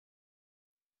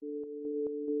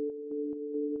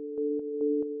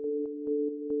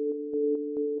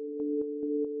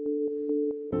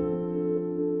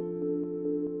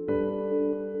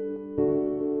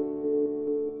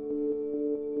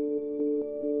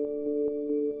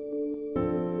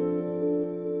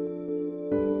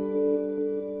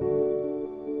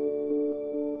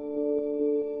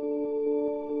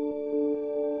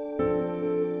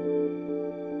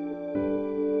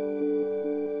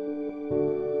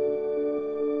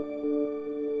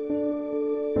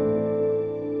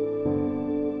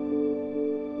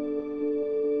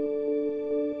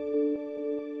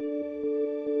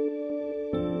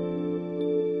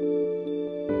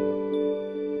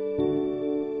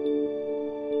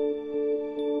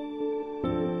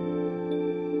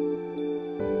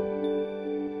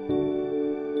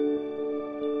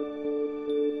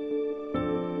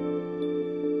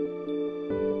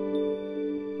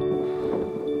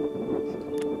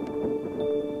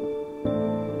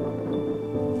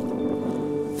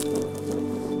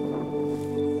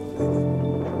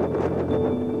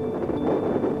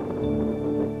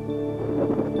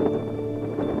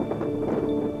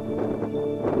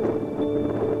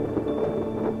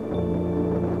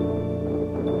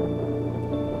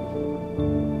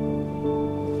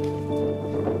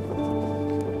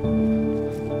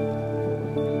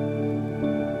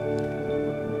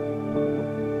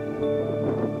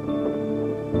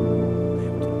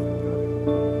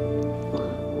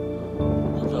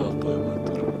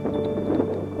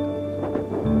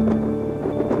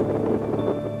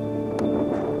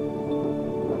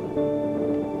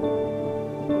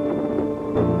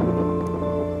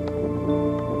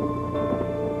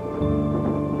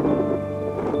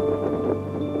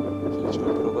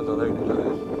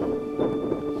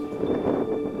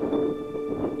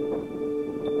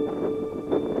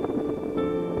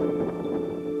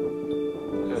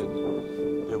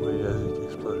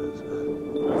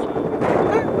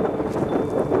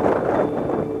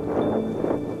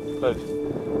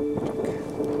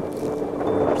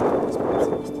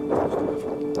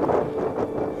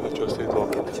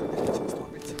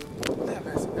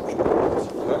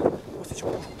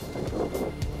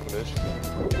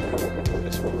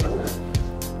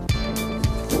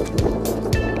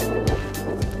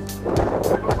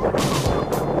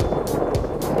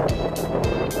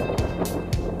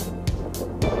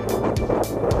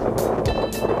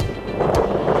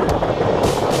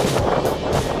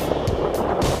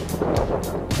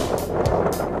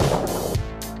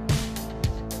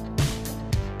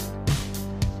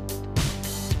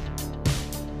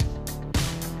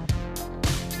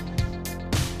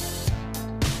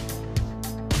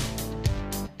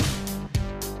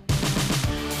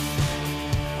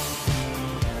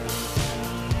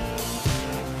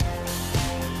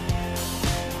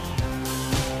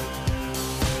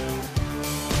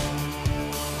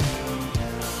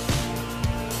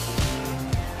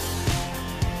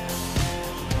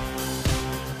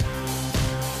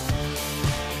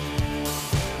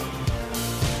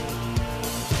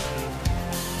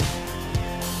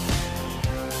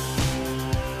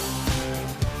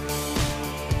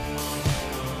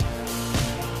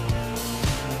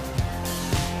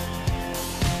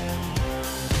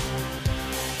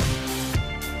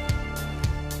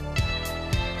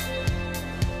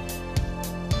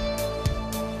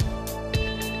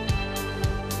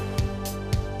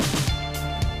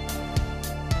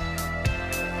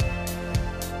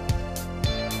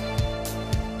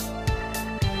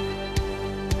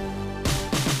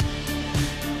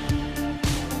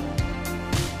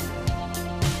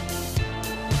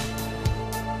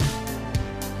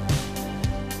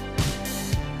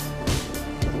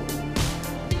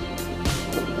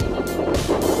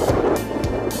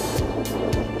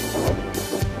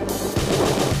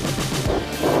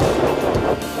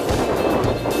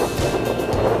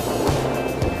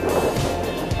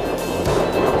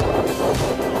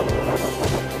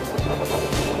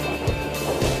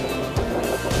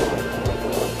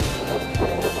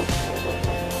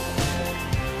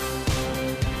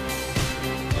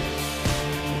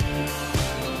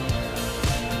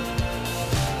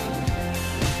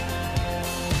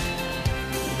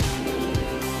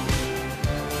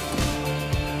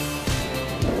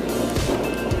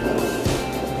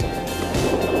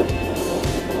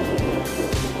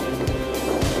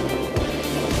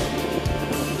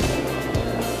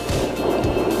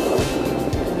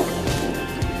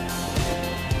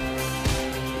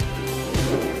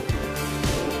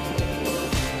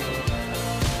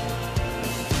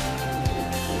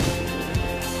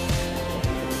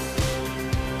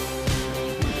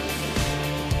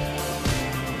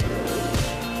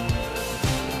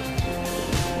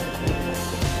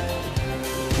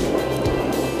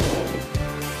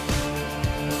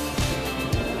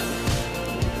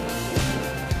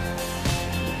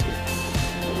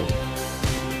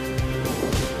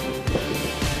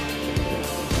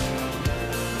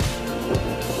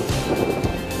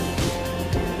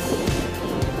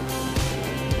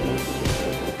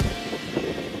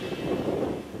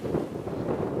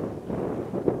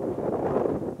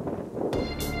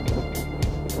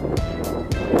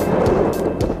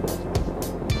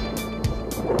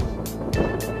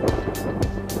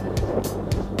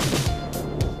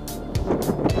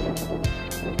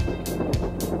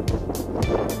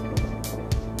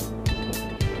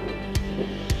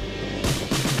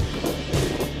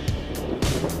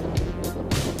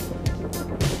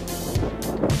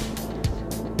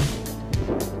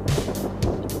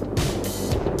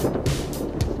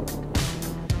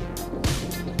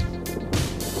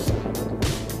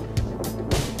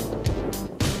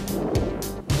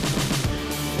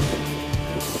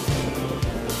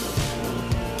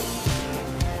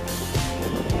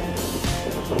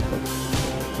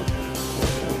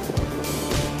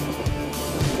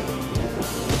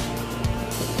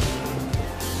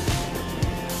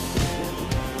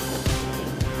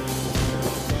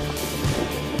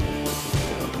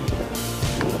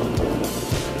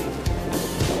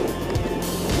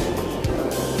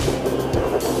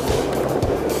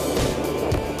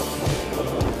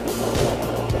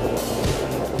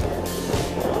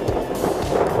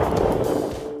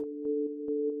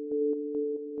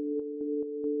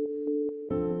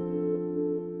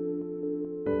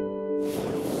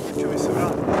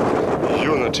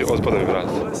znači otpada mi vrat.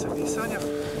 Ovo se pisanja.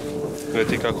 Gledaj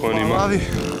ti kako on ima. Glavi.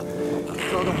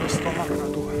 Kao da mu je stomak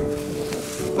na tu.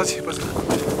 Pazi.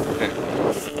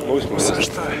 Mogli smo Sad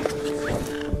šta je?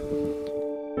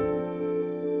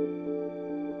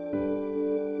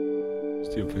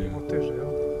 Stipanje. Malo teže,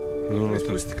 jel? No,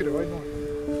 Ispusti kriv, ajde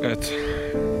malo. eto.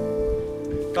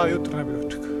 Da, jutro ne bi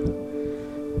dočekao.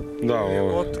 Da, Ili je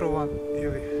ovo. otrovan,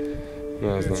 ili... Ne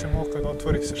Vidjet znam. ćemo kad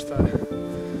otvori se šta je.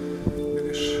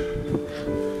 Vidiš.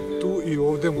 Tu i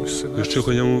ovdje mu se Još nešto...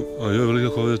 čekaj njemu, a joj veli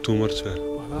kako ovdje tumor sve.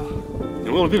 Pa da,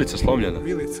 Je ovo vilica slomljena?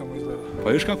 vilica mu izgleda. Pa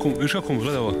viš kako mu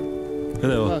gleda ovo.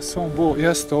 Gledaj ovo. Da, samo bo,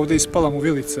 jeste, ovdje ispala mu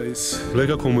vilica iz...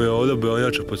 Gledaj kako mu je ovdje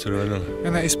beonjača pocrvenila.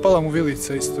 Ne, ispala mu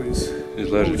vilica isto iz...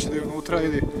 Iz ležišta. Moguće da je unutra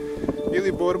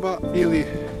ili borba, ili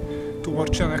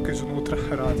tumorčina neka iz unutra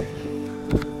radi.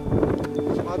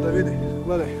 Mada vidi,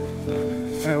 gledaj.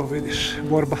 Evo vidiš,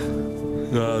 borba.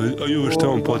 Da, a ju što je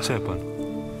on pocepan.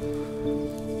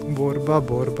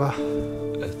 Borba.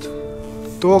 Eto.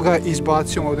 Toga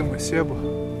izbacio, ovdje mu je sjebo.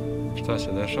 Šta se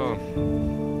dešava?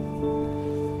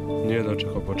 Nije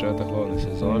dočekao početak lovne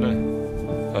sezone,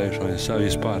 a još on je sav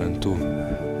isparan tu.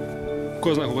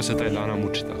 Ko zna kako se taj dana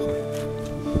muči tako?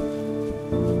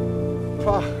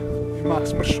 Pa, ima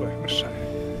mršaje.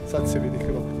 Sad se vidi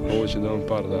krop. Ovo će da on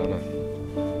par dana.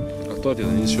 A to ti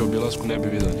da nisi u obilasku ne bi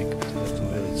vidio nikad. Tu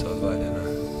velica odvaljena.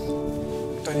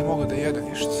 To nije mogo da jede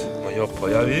ništa. Ma jok, pa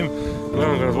ja vidim,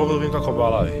 gledam ga razloga da vidim kako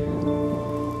balavi.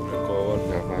 Preko ovo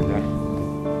ne valja.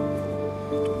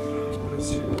 Tu je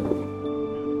razmrzi.